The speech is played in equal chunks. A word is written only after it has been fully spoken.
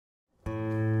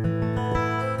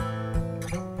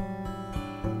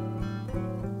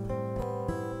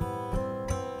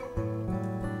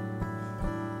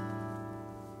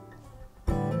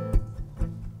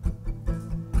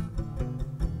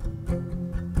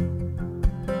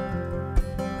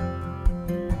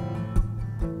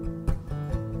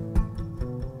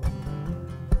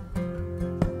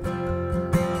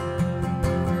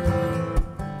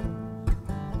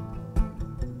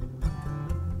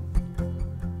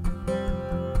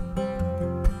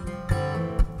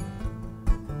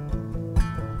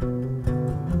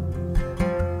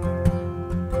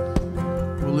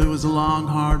was a long,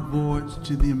 hard voyage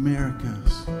to the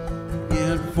Americas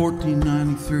in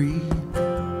 1493.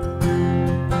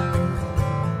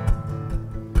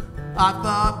 I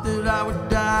thought that I would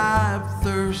die of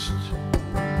thirst.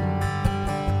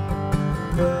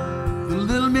 The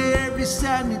little Mary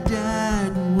beside me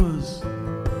died and was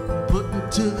put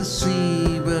into the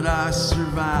sea, but I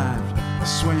survived. I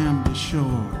swam to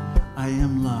shore. I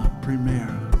am La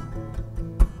Primera.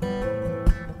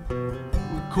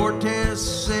 When Cortez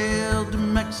sailed to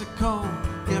Mexico,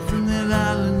 yeah, from that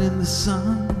island in the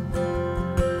sun,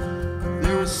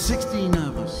 there were 16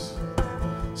 of us,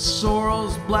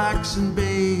 sorrels, blacks, and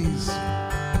bays.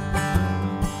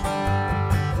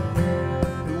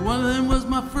 And one of them was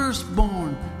my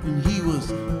firstborn, and he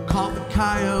was called the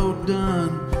Coyote Dun.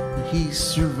 And he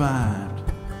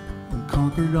survived and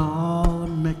conquered all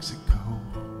of Mexico.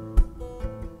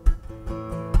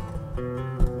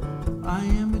 I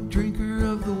am a drinker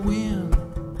of the wind.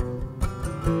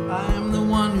 I am the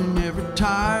one who never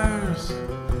tires.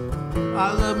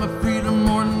 I love my freedom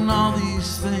more than all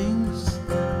these things.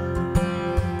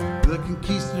 The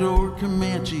conquistador,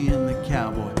 Comanche, and the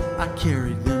cowboy, I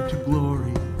carried them to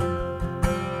glory.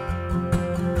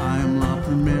 I am La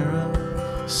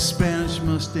Primera, Spanish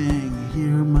Mustang,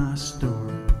 hear my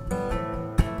story.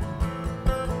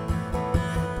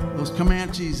 Those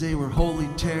Comanches, they were holy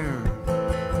terror.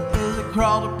 As they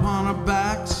crawled upon our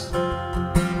backs,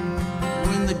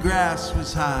 when the grass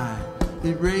was high,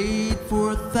 they rayed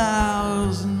for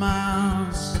 1,000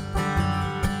 miles.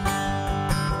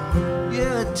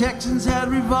 Yeah, the Texans had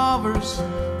revolvers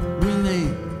when they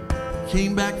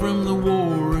came back from the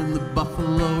war, and the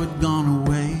buffalo had gone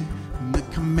away, and the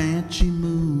Comanche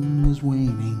moon was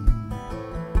waning.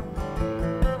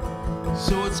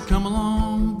 So it's come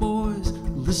along, boys,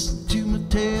 listen to my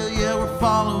tale. Yeah, we're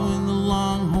following the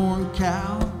longhorn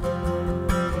cow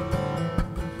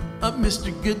up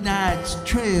Mr. Goodnight's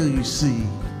trail, you see.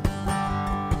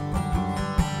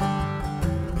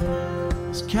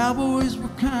 Those cowboys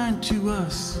were kind to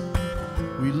us.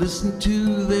 We listened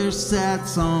to their sad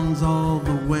songs all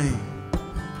the way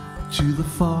to the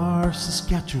far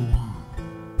Saskatchewan.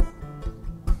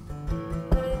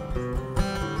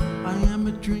 I am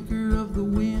a drinker of the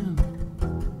wind.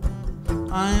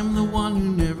 I am the one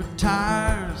who never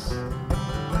tires.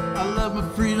 I love my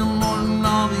freedom more than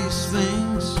all these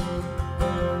things.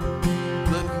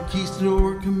 The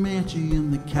conquistador, Comanche,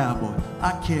 and the cowboy,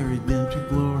 I carried them to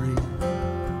glory.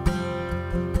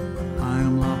 I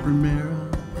am La Primera,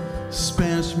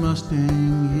 Spanish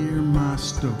Mustang, hear my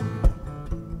story.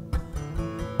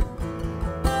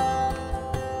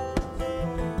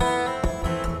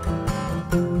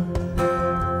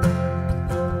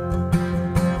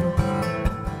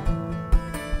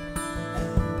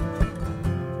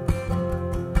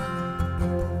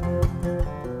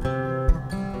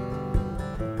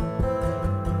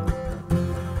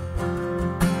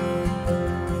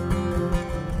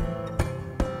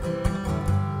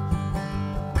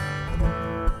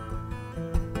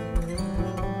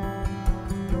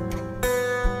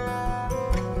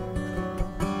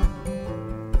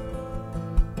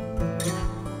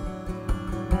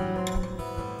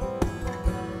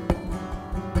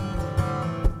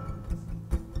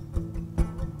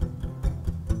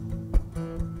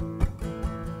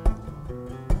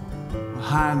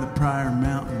 High in the Primera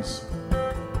mountains,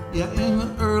 yeah, in the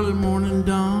early morning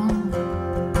dawn,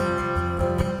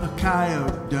 a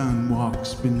coyote dun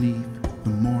walks beneath the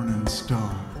morning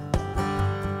star.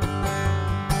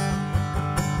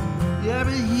 Yeah,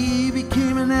 but he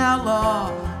became an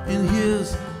outlaw, and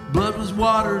his blood was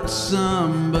watered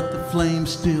some, but the flame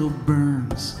still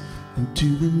burns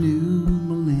into the new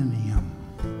millennium.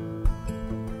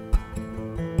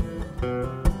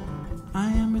 I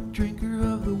am a drinker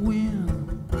of the wind.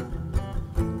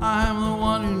 I am the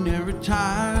one who never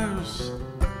tires.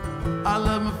 I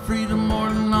love my freedom more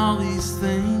than all these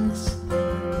things.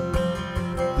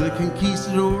 The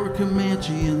conquistador,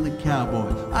 Comanche, and the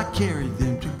cowboy, I carried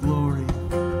them to glory.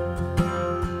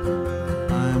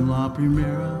 I am La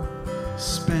Primera,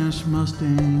 Spanish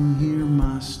Mustang, hear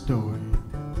my story.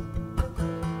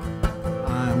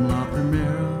 I am La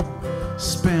Primera,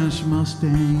 Spanish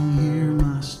Mustang, hear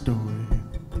my story.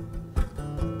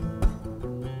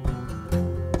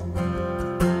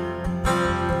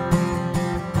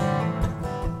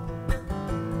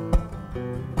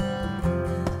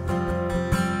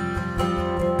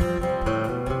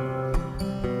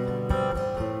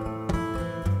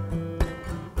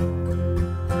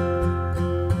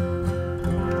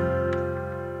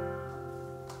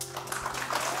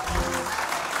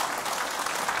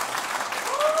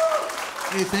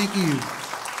 Hey, thank you.